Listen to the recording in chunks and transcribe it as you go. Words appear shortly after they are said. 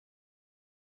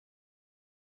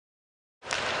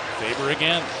Faber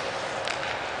again.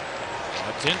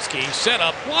 Matinsky set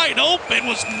up wide open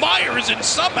was Myers, and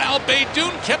somehow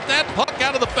Beydoun kept that puck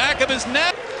out of the back of his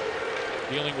net.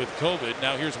 Dealing with COVID.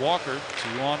 Now here's Walker.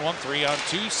 2-on-1,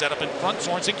 3-on-2. Set up in front.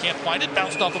 Sorensen can't find it.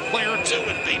 Bounced off a player or two,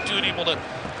 and Beydoun able to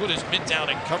put his mitt down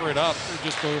and cover it up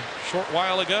just a short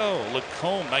while ago.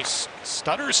 Lacombe, nice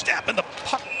stutter step, and the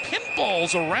puck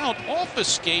pinballs around off his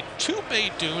skate to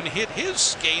Beydoun, hit his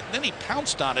skate, and then he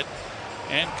pounced on it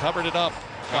and covered it up.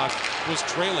 Puck was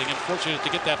trailing and fortunate to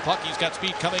get that puck. He's got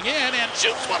speed coming in and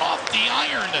shoots one off the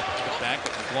iron. Back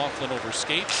with McLaughlin over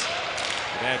skates.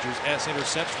 Badgers S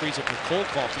intercepts, frees up for Cole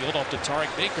Caulfield off to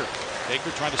Tarek Baker.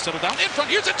 Baker trying to settle down in front.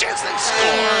 Here's a chance they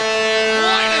score.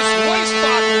 Linus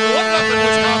Weissbach, 1-0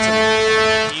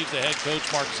 Wisconsin. He's the head coach,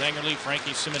 Mark Zangerly,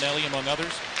 Frankie Simonelli, among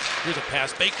others. Here's a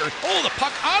pass, Baker. Oh, the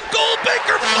puck on goal.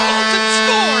 Baker folds and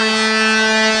scores.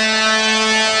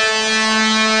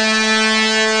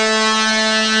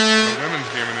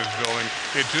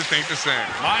 It just ain't the same.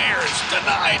 Myers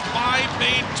denied by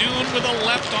Beydoun with a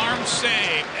left arm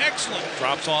save. Excellent.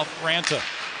 Drops off Ranta.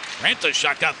 Ranta's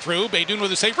shot got through. Beydoun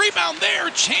with a save. Rebound there.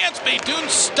 Chance. Beydoun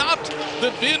stopped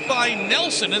the bid by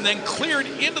Nelson and then cleared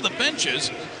into the benches.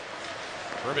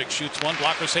 Herbig shoots one.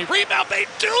 Blocker save. Rebound.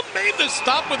 Beydoun made the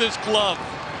stop with his glove.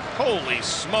 Holy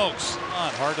smokes.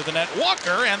 On hard to the net.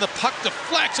 Walker, and the puck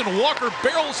deflects, and Walker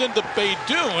barrels into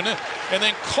Beydoun. And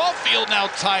then Caulfield now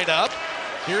tied up.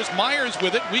 Here's Myers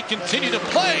with it. We continue to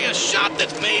play. A shot that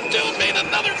Beydoun made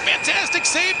another fantastic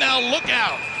save. Now look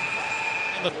out.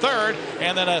 In the third,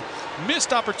 and then a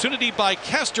missed opportunity by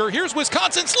Kester. Here's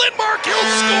Wisconsin's Lindmark. He'll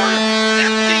score.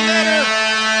 Empty netter.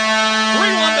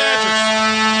 3-1 Badgers.